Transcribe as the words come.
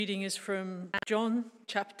Reading is from John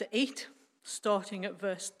chapter 8, starting at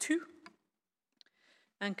verse 2,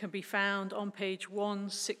 and can be found on page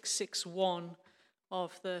 1661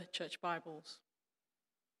 of the Church Bibles.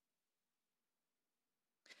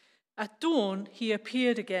 At dawn, he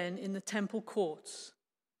appeared again in the temple courts,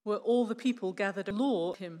 where all the people gathered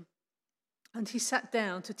around him, and he sat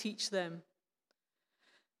down to teach them.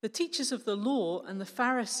 The teachers of the law and the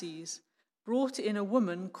Pharisees brought in a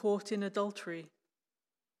woman caught in adultery.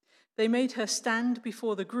 They made her stand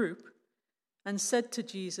before the group and said to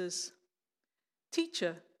Jesus,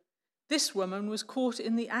 "Teacher, this woman was caught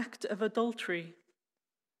in the act of adultery.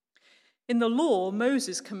 In the law,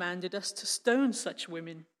 Moses commanded us to stone such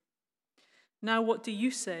women. Now what do you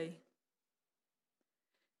say?"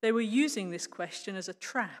 They were using this question as a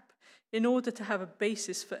trap in order to have a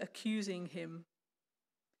basis for accusing him.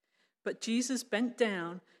 But Jesus bent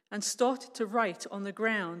down and started to write on the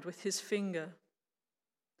ground with his finger.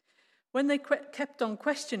 When they kept on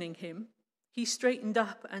questioning him, he straightened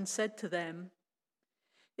up and said to them,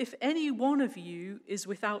 "If any one of you is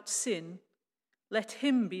without sin, let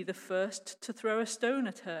him be the first to throw a stone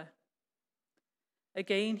at her."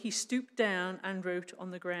 Again he stooped down and wrote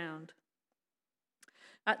on the ground.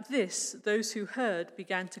 At this, those who heard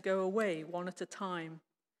began to go away one at a time,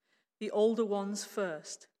 the older ones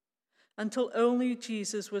first, until only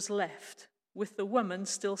Jesus was left, with the woman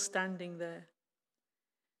still standing there.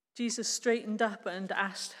 Jesus straightened up and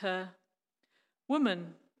asked her,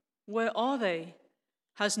 "Woman, where are they?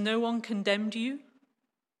 Has no one condemned you?"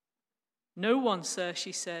 "No one, sir,"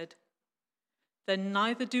 she said. "Then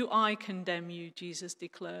neither do I condemn you," Jesus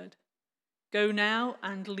declared. "Go now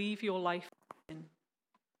and leave your life in."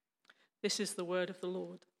 This is the word of the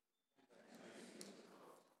Lord.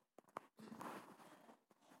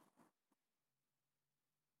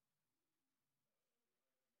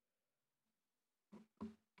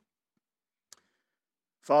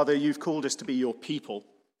 Father, you've called us to be your people,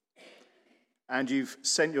 and you've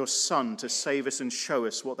sent your Son to save us and show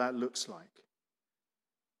us what that looks like.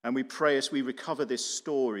 And we pray as we recover this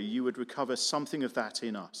story, you would recover something of that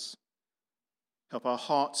in us. Help our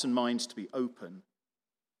hearts and minds to be open,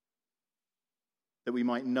 that we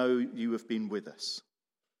might know you have been with us.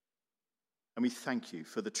 And we thank you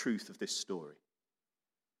for the truth of this story.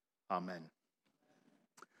 Amen.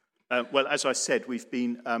 Well, as I said, we've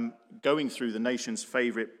been going through the nation's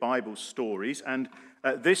favourite Bible stories, and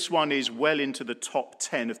this one is well into the top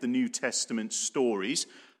 10 of the New Testament stories.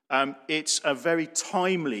 It's a very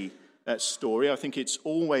timely story. I think it's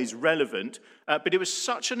always relevant, but it was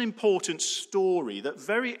such an important story that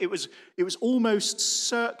it was almost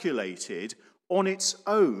circulated on its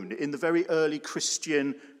own in the very early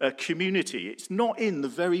Christian community. It's not in the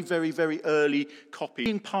very, very, very early copy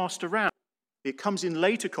being passed around. It comes in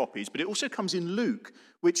later copies, but it also comes in Luke,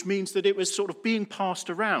 which means that it was sort of being passed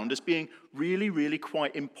around as being really, really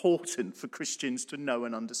quite important for Christians to know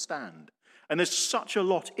and understand. And there's such a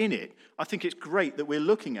lot in it. I think it's great that we're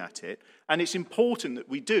looking at it, and it's important that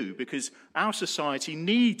we do, because our society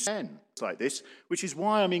needs things like this, which is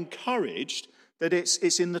why I'm encouraged that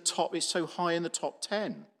it's in the top. It's so high in the top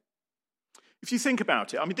 10. If you think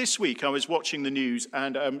about it, I mean, this week I was watching the news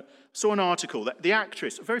and saw an article that the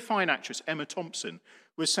actress, a very fine actress, Emma Thompson,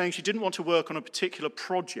 was saying she didn't want to work on a particular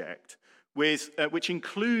project which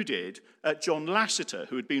included John Lasseter,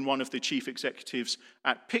 who had been one of the chief executives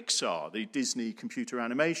at Pixar, the Disney computer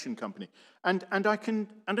animation company. And I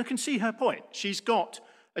can see her point. He's got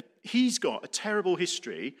a terrible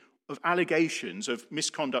history of allegations of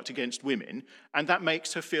misconduct against women, and that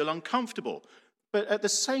makes her feel uncomfortable. But at the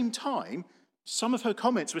same time, some of her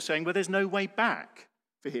comments were saying, well, there's no way back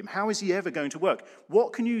for him. How is he ever going to work?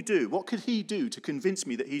 What can you do? What could he do to convince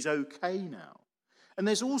me that he's okay now? And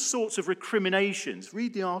there's all sorts of recriminations.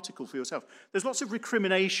 Read the article for yourself. There's lots of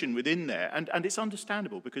recrimination within there, and it's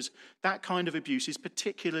understandable, because that kind of abuse is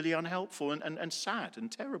particularly unhelpful and sad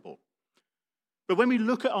and terrible. But when we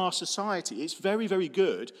look at our society, it's very, very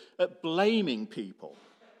good at blaming people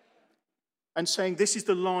and saying, this is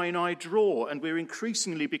the line I draw, and we're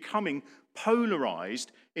increasingly becoming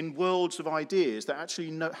polarized in worlds of ideas that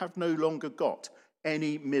actually have no longer got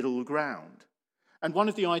any middle ground. And one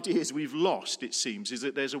of the ideas we've lost, it seems, is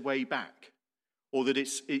that there's a way back, or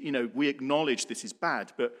that we acknowledge this is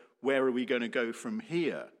bad, but where are we going to go from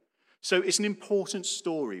here? So it's an important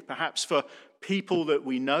story, perhaps for people that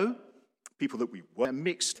we know, people that we work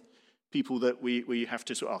mixed, people that we have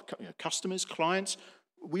to sort of customers, clients.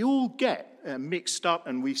 We all get mixed up,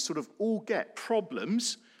 and we sort of all get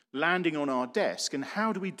problems landing on our desk. And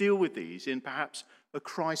how do we deal with these in perhaps a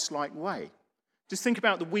Christ-like way? Just think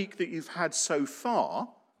about the week that you've had so far.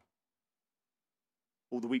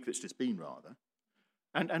 or the week that's just been rather.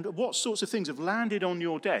 And what sorts of things have landed on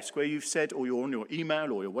your desk where you've said, or you're on your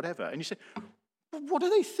email or your whatever, and you say, what are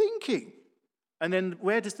they thinking? And then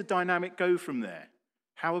where does the dynamic go from there?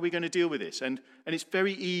 How are we going to deal with this? And it's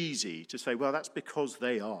very easy to say, well, that's because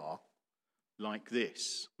they are like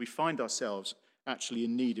this. We find ourselves actually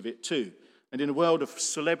in need of it too. And in a world of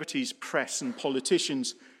celebrities, press, and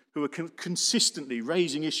politicians who are consistently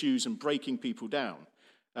raising issues and breaking people down,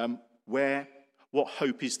 what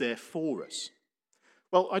hope is there for us?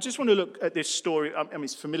 Well, I just want to look at this story. I mean,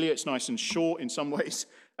 it's familiar, it's nice and short in some ways,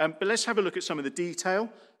 but let's have a look at some of the detail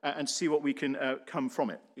and see what we can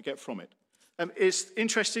get from it. It's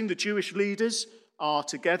interesting, the Jewish leaders are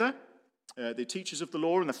together. The teachers of the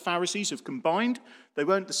law and the Pharisees have combined. They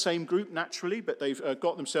weren't the same group naturally, but they've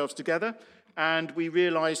got themselves together, and we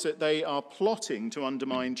realize that they are plotting to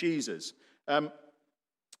undermine Jesus.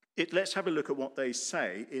 Let's have a look at what they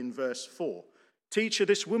say in verse 4. Teacher,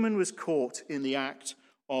 this woman was caught in the act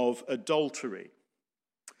of adultery.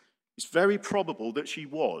 It's very probable that she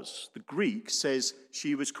was. The Greek says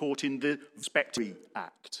she was caught in the suspected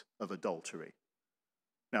act of adultery.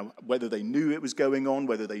 Now, whether they knew it was going on,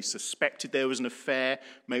 whether they suspected there was an affair,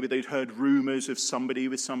 maybe they'd heard rumors of somebody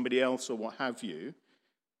with somebody else or what have you,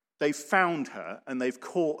 they've found her and they've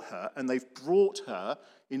caught her and they've brought her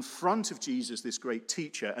in front of Jesus, this great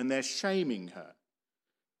teacher, and they're shaming her.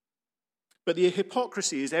 But the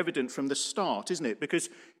hypocrisy is evident from the start, isn't it? Because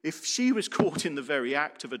if she was caught in the very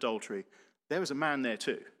act of adultery, there was a man there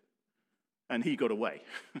too. And he got away.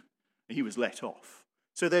 He was let off.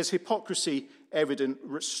 So there's hypocrisy evident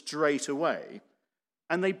straight away.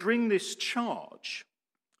 And they bring this charge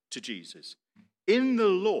to Jesus. In the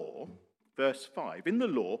law, verse 5, in the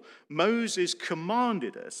law, Moses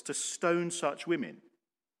commanded us to stone such women.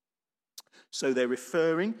 So they're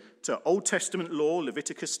referring to Old Testament law,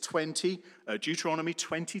 Leviticus 20, Deuteronomy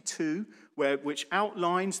 22, which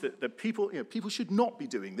outlines that people should not be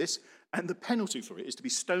doing this, and the penalty for it is to be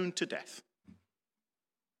stoned to death.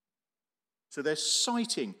 So they're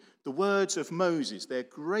citing the words of Moses, their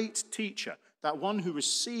great teacher, that one who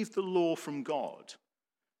received the law from God.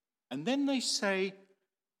 And then they say,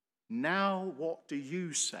 now what do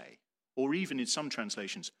you say? Or even in some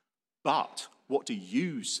translations, but what do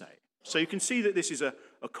you say? So you can see that this is a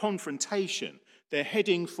confrontation. They're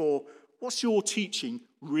heading for, what's your teaching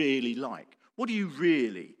really like? What are you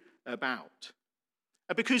really about?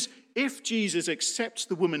 Because if Jesus accepts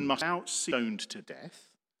the woman must be stoned to death,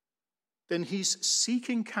 then he's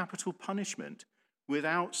seeking capital punishment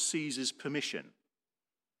without Caesar's permission.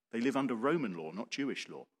 They live under Roman law, not Jewish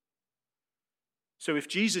law. So if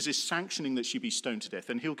Jesus is sanctioning that she be stoned to death,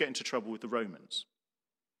 then he'll get into trouble with the Romans.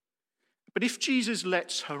 But if Jesus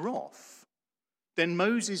lets her off, then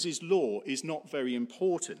Moses' law is not very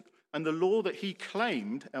important. And the law that he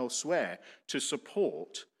claimed elsewhere to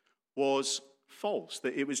support was false,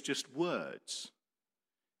 that it was just words.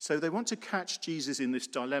 So they want to catch Jesus in this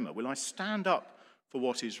dilemma. Will I stand up for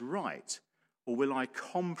what is right, or will I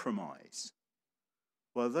compromise?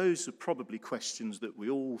 Well, those are probably questions that we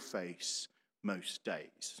all face most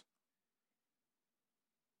days.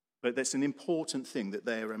 But that's an important thing that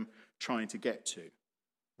they're trying to get to.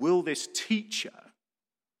 Will this teacher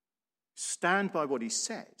stand by what he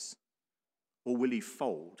says, or will he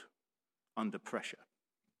fold under pressure?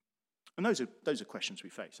 And those are questions we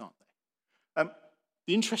face, aren't they?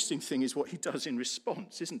 The interesting thing is what he does in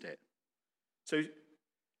response, isn't it? So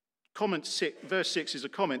verse 6 is a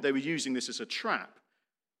comment. They were using this as a trap.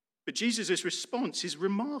 But Jesus' response is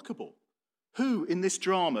remarkable. Who in this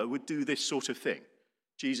drama would do this sort of thing?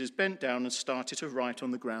 Jesus bent down and started to write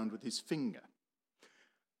on the ground with his finger.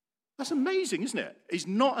 That's amazing, isn't it? He's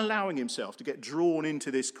not allowing himself to get drawn into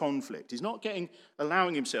this conflict. He's not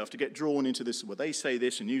allowing himself to get drawn into this, well, they say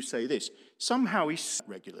this and you say this. Somehow he's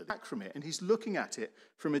regularly back from it, and he's looking at it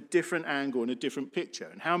from a different angle and a different picture.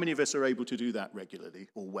 And how many of us are able to do that regularly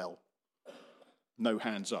or well? No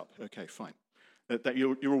hands up. Okay, fine.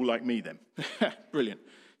 You're all like me then. Brilliant.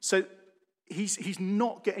 So he's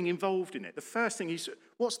not getting involved in it. The first thing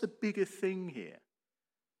what's the bigger thing here?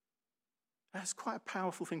 That's quite a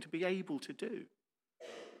powerful thing to be able to do.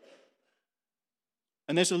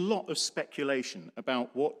 And there's a lot of speculation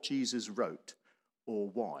about what Jesus wrote or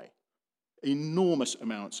why. Enormous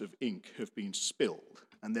amounts of ink have been spilled,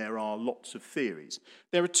 and there are lots of theories.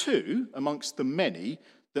 There are two amongst the many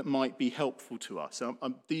that might be helpful to us.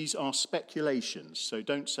 These are speculations, so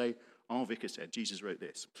don't say, our vicar said Jesus wrote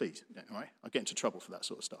this. Please, all right? I'll get into trouble for that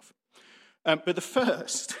sort of stuff. But the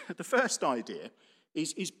first idea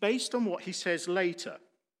is based on what he says later.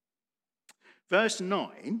 Verse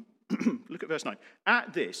 9, look Look at verse 9.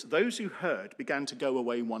 At this, those who heard began to go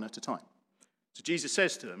away one at a time. So Jesus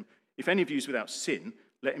says to them, if any of you is without sin,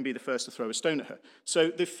 let him be the first to throw a stone at her. So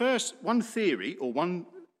the first, one theory or one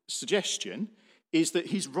suggestion is that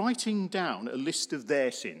he's writing down a list of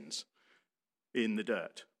their sins in the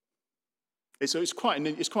dirt. So it's quite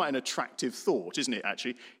an attractive thought, isn't it,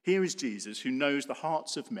 actually? Here is Jesus who knows the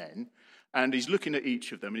hearts of men, and he's looking at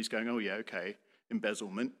each of them and he's going, oh yeah, okay,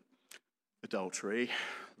 embezzlement, adultery,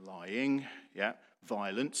 lying, yeah,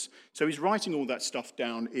 violence. So he's writing all that stuff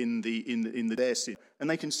down in their sin, and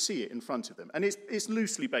they can see it in front of them. And it's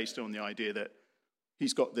loosely based on the idea that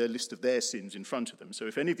he's got their list of their sins in front of them. So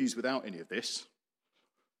if any of you's without any of this,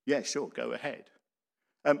 yeah, sure, go ahead.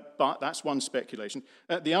 But that's one speculation.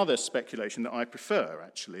 The other speculation that I prefer,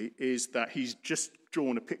 actually, is that he's just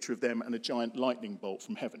drawn a picture of them and a giant lightning bolt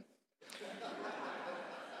from heaven.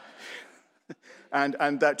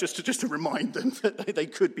 and that just to remind them that they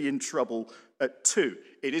could be in trouble too.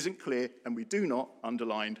 It isn't clear, and we do not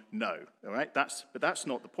underline no. All right, but that's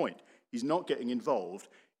not the point. He's not getting involved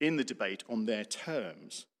in the debate on their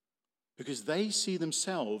terms because they see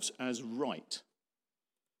themselves as right.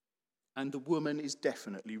 And the woman is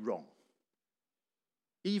definitely wrong.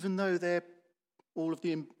 Even though they're all of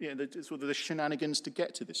the shenanigans to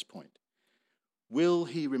get to this point. Will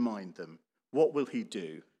he remind them? What will he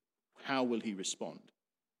do? How will he respond?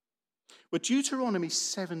 Well, Deuteronomy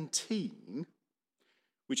 17,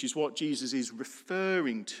 which is what Jesus is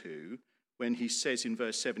referring to when he says in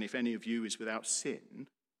verse 7, if any of you is without sin,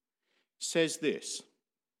 says this,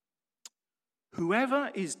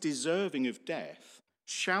 whoever is deserving of death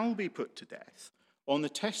shall be put to death on the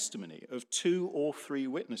testimony of 2 or 3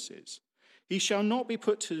 witnesses. He shall not be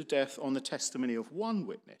put to death on the testimony of 1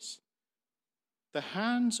 witness. The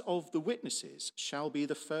hands of the witnesses shall be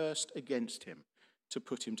the first against him to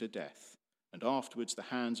put him to death, and afterwards the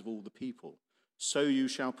hands of all the people. So you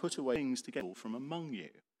shall put away things together from among you.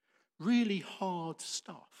 Really hard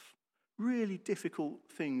stuff, really difficult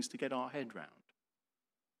things to get our head round.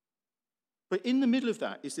 But in the middle of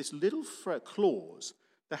that is this little clause,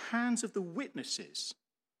 the hands of the witnesses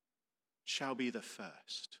shall be the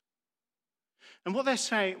first. And what they're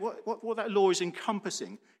saying, what that law is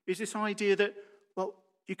encompassing is this idea that, well,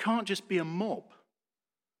 you can't just be a mob.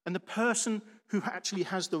 And the person who actually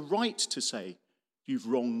has the right to say, you've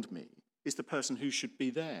wronged me, is the person who should be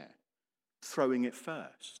there, throwing it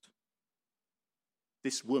first.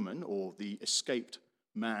 This woman, or the escaped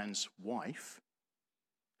man's wife,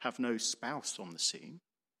 have no spouse on the scene.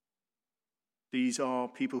 These are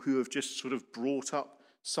people who have just sort of brought up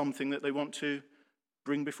something that they want to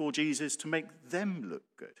bring before Jesus to make them look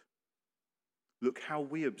good. Look how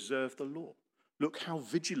we observe the law. Look how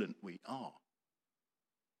vigilant we are.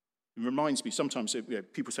 It reminds me sometimes,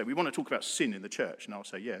 people say, we want to talk about sin in the church. And I'll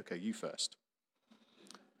say, yeah, okay, you first.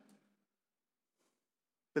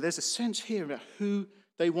 But there's a sense here about who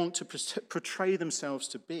they want to portray themselves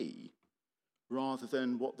to be rather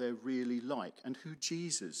than what they're really like and who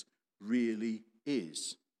Jesus really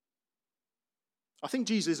is. I think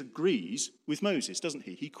Jesus agrees with Moses, doesn't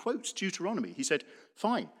he? He quotes Deuteronomy. He said,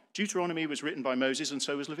 fine, Deuteronomy was written by Moses and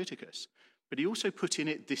so was Leviticus. But he also put in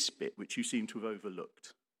it this bit, which you seem to have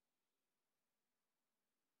overlooked.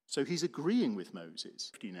 So he's agreeing with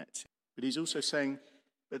Moses, but he's also saying,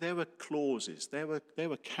 but there were clauses, there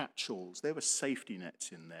were catch-alls, there were safety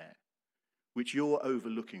nets in there, which you're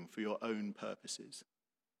overlooking for your own purposes.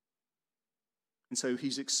 And so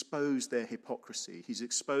he's exposed their hypocrisy. He's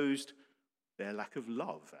exposed their lack of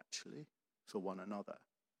love, actually, for one another,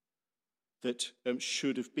 that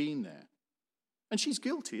should have been there. And she's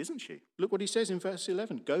guilty, isn't she? Look what he says in verse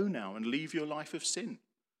 11. Go now and leave your life of sin.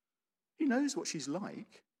 He knows what she's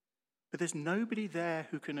like, but there's nobody there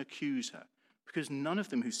who can accuse her because none of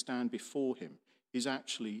them who stand before him is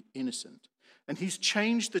actually innocent. And he's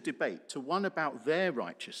changed the debate to one about their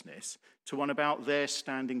righteousness to one about their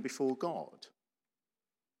standing before God.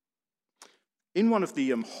 In one of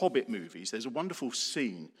the Hobbit movies, there's a wonderful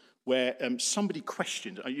scene where somebody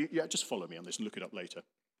questioned, just follow me on this and look it up later.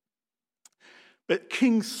 But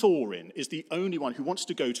King Thorin is the only one who wants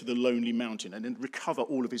to go to the Lonely Mountain and then recover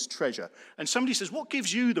all of his treasure. And somebody says, what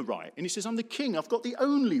gives you the right? And he says, I'm the king, I've got the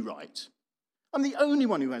only right. I'm the only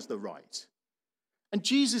one who has the right. And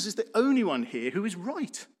Jesus is the only one here who is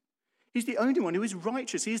right. He's the only one who is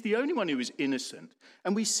righteous. He's the only one who is innocent.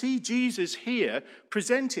 And we see Jesus here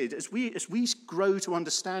presented as we grow to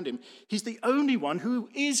understand him. He's the only one who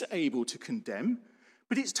is able to condemn.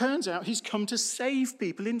 But it turns out he's come to save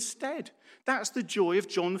people instead. That's the joy of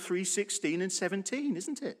John 3:16 and 17,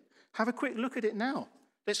 isn't it? Have a quick look at it now.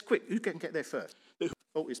 Let's quick. Who can get there first?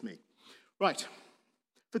 Oh, it's me. Right.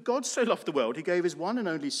 For God so loved the world, he gave his one and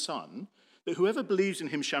only Son, that whoever believes in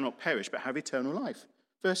him shall not perish, but have eternal life.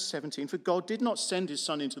 Verse 17, for God did not send his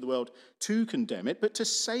Son into the world to condemn it, but to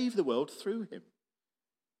save the world through him.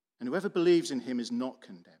 And whoever believes in him is not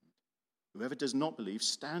condemned. Whoever does not believe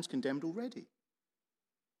stands condemned already.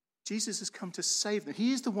 Jesus has come to save them.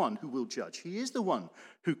 He is the one who will judge. He is the one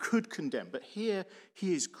who could condemn. But here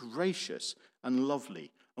he is gracious and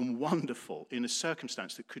lovely and wonderful in a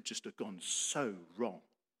circumstance that could just have gone so wrong.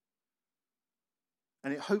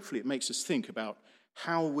 And hopefully it makes us think about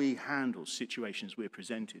how we handle situations we're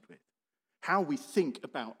presented with, how we think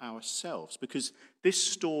about ourselves, because this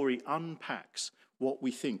story unpacks what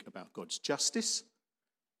we think about God's justice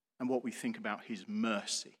and what we think about his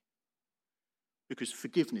mercy, because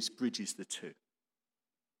forgiveness bridges the two.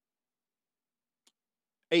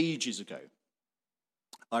 Ages ago,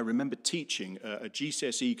 I remember teaching a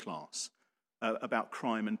GCSE class about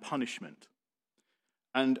crime and punishment.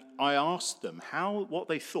 And I asked them what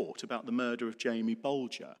they thought about the murder of Jamie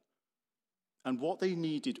Bolger and what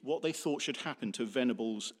they thought should happen to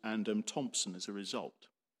Venables and Thompson as a result.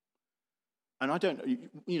 And I don't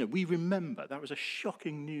know, we remember that was a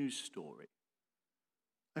shocking news story.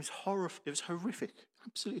 It was horrific,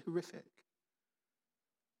 absolutely horrific.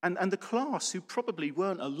 And the class, who probably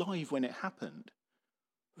weren't alive when it happened,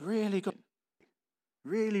 really got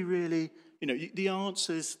really, the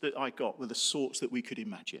answers that I got were the sorts that we could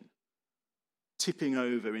imagine, tipping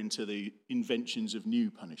over into the inventions of new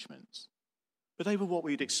punishments. But they were what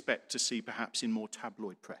we'd expect to see perhaps in more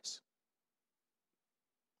tabloid press.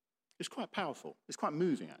 It's quite powerful. It's quite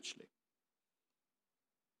moving, actually.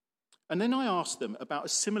 And then I asked them about a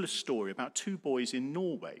similar story about two boys in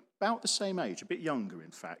Norway, about the same age, a bit younger, in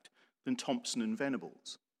fact, than Thompson and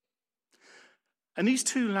Venables. And these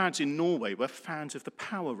two lads in Norway were fans of the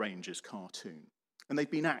Power Rangers cartoon, and they'd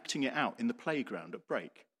been acting it out in the playground at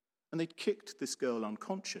break. And they'd kicked this girl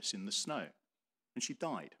unconscious in the snow, and she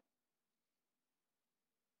died.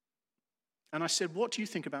 And I said, what do you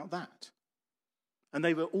think about that? And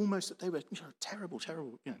they were terrible,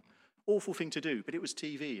 awful thing to do, but it was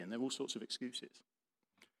TV, and there were all sorts of excuses.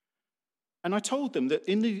 And I told them that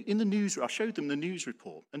in the news, I showed them the news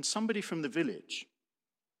report, and somebody from the village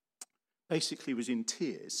basically was in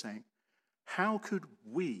tears saying, how could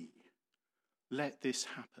we let this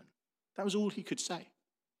happen? That was all he could say.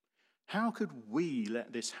 How could we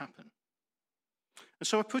let this happen? And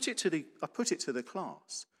so I put it to the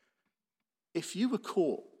class. If you were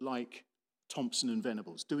caught like Thompson and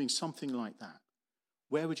Venables doing something like that,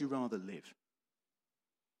 where would you rather live?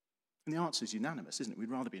 And the answer is unanimous, isn't it? We'd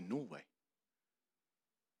rather be in Norway.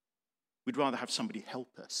 We'd rather have somebody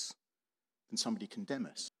help us than somebody condemn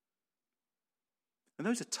us. And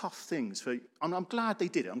those are tough things. I'm glad they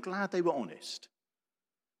did it. I'm glad they were honest.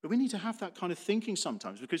 But we need to have that kind of thinking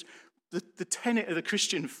sometimes, because the tenet of the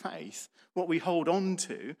Christian faith, what we hold on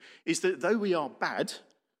to, is that though we are bad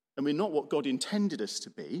and we're not what God intended us to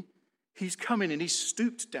be, he's come in and he's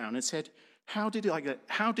stooped down and said, how did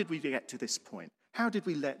we get to this point? How did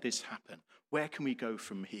we let this happen? Where can we go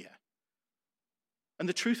from here? And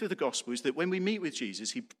the truth of the gospel is that when we meet with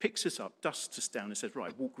Jesus, he picks us up, dusts us down and says,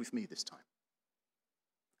 right, walk with me this time.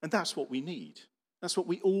 And that's what we need. That's what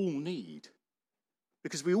we all need.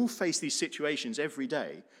 Because we all face these situations every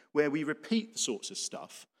day where we repeat the sorts of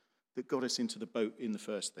stuff that got us into the boat in the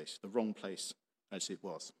first place, the wrong place as it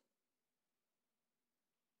was.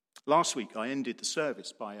 Last week, I ended the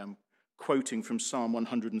service by quoting from Psalm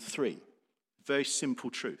 103. Very simple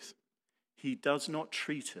truth. He does not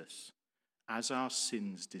treat us as our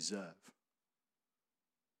sins deserve.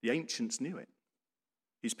 The ancients knew it.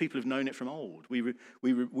 His people have known it from old.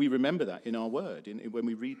 We remember that in our word, when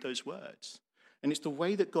we read those words. And it's the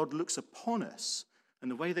way that God looks upon us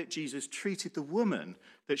and the way that Jesus treated the woman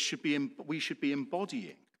that we should be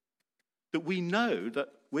embodying. That we know that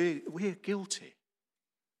we're guilty.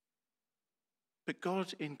 But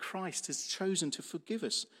God in Christ has chosen to forgive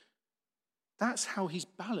us. That's how he's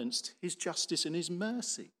balanced his justice and his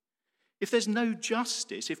mercy. If there's no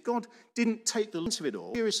justice, if God didn't take the length of it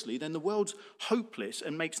all seriously, then the world's hopeless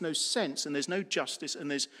and makes no sense, and there's no justice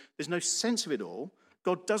and there's no sense of it all.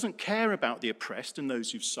 God doesn't care about the oppressed and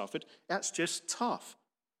those who've suffered. That's just tough.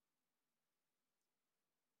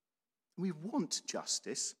 We want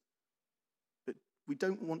justice, but we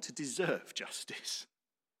don't want to deserve justice.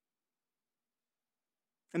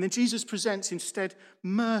 And then Jesus presents instead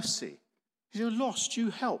mercy. You're lost,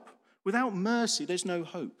 you help. Without mercy, there's no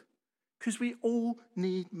hope. Because we all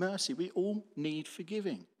need mercy. We all need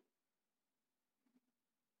forgiving.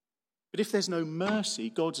 But if there's no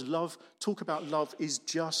mercy, God's love, talk about love, is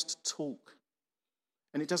just talk.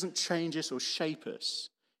 And it doesn't change us or shape us.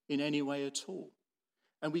 in any way at all.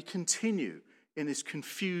 And we continue in this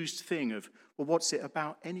confused thing of, well, what's it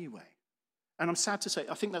about anyway? And I'm sad to say,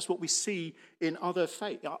 I think that's what we see in other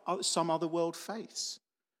faith, some other world faiths.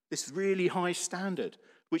 This really high standard,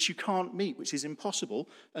 which you can't meet, which is impossible,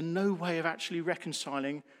 and no way of actually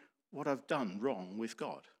reconciling what I've done wrong with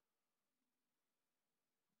God.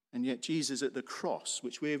 And yet Jesus at the cross,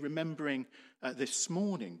 which we're remembering this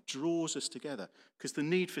morning, draws us together, because the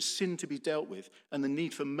need for sin to be dealt with and the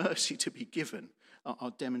need for mercy to be given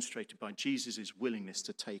are demonstrated by Jesus' willingness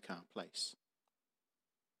to take our place.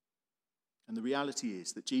 And the reality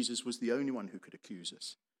is that Jesus was the only one who could accuse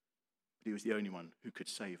us, but he was the only one who could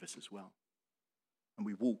save us as well. And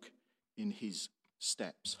we walk in his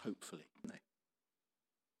steps, hopefully.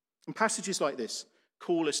 And passages like this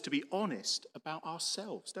call us to be honest about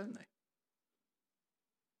ourselves, don't they?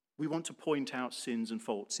 We want to point out sins and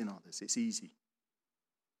faults in others. It's easy.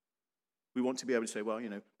 We want to be able to say, well,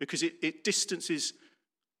 because it distances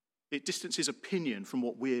opinion from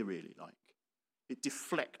what we're really like. It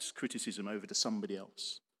deflects criticism over to somebody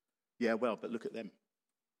else. Yeah, well, but look at them.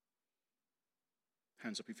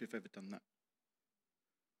 Hands up if you've ever done that.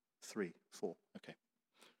 3, 4, okay.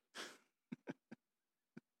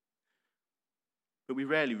 But we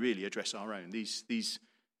rarely really address our own. These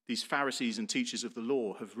Pharisees and teachers of the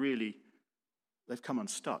law they've come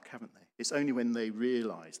unstuck, haven't they? It's only when they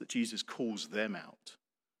realize that Jesus calls them out,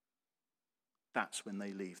 that's when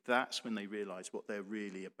they leave. That's when they realize what they're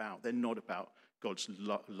really about. They're not about God's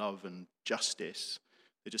love and justice.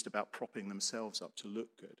 They're just about propping themselves up to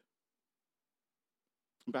look good.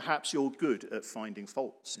 And perhaps you're good at finding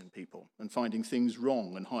faults in people and finding things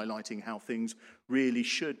wrong and highlighting how things really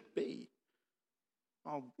should be.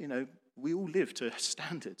 We all live to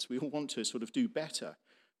standards. We all want to sort of do better.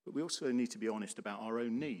 But we also need to be honest about our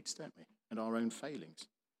own needs, don't we? And our own failings.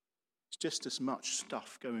 It's just as much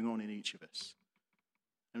stuff going on in each of us.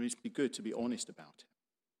 And it's be good to be honest about it.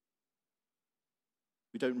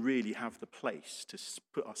 We don't really have the place to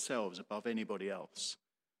put ourselves above anybody else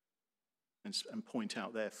and point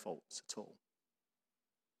out their faults at all.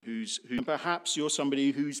 Perhaps you're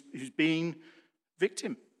somebody who's been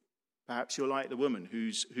victim. Perhaps you're like the woman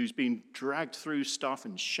who's been dragged through stuff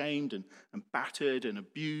and shamed and battered and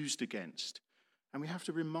abused against. And we have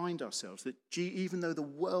to remind ourselves that even though the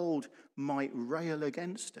world might rail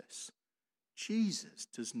against us, Jesus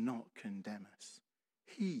does not condemn us.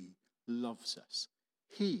 He loves us.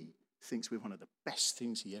 He thinks we're one of the best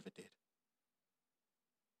things he ever did.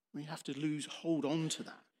 We have to hold on to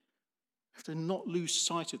that. We have to not lose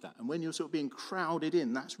sight of that. And when you're sort of being crowded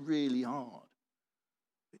in, that's really hard.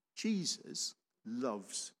 But Jesus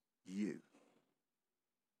loves you.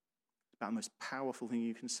 It's about the most powerful thing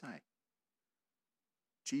you can say.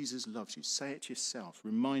 Jesus loves you. Say it to yourself.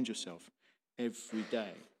 Remind yourself every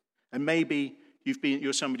day. And maybe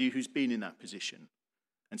you're somebody who's been in that position,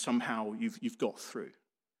 and somehow you've got through.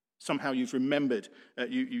 Somehow you've remembered,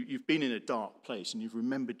 you've been in a dark place, and you've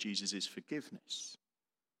remembered Jesus' forgiveness.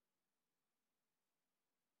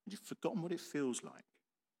 And you've forgotten what it feels like.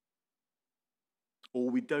 Or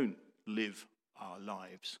we don't live our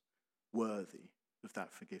lives worthy of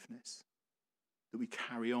that forgiveness. That we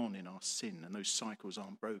carry on in our sin and those cycles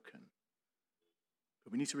aren't broken.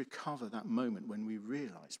 But we need to recover that moment when we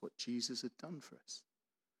realize what Jesus had done for us.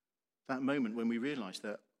 That moment when we realize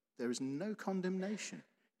that there is no condemnation.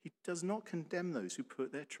 He does not condemn those who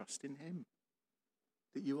put their trust in him.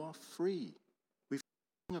 That you are free. We've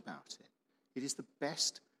sung about it. It is the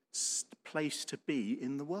best place to be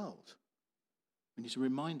in the world. We need to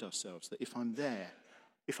remind ourselves that if I'm there,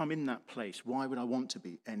 if I'm in that place, why would I want to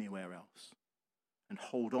be anywhere else? And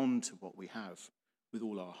hold on to what we have with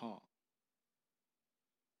all our heart.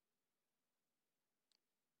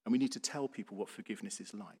 And we need to tell people what forgiveness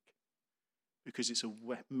is like, because it's a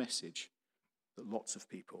message that lots of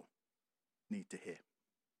people need to hear.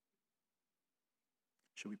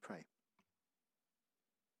 Shall we pray?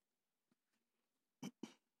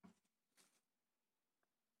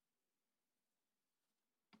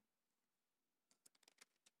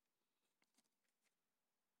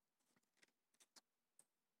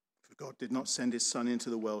 For God did not send his Son into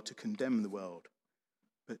the world to condemn the world,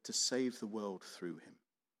 but to save the world through him.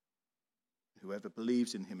 Whoever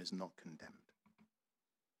believes in him is not condemned.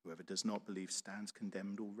 Whoever does not believe stands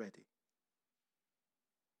condemned already.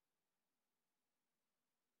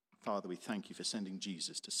 Father, we thank you for sending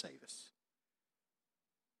Jesus to save us.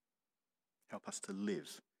 Help us to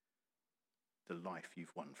live the life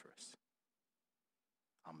you've won for us.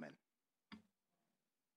 Amen.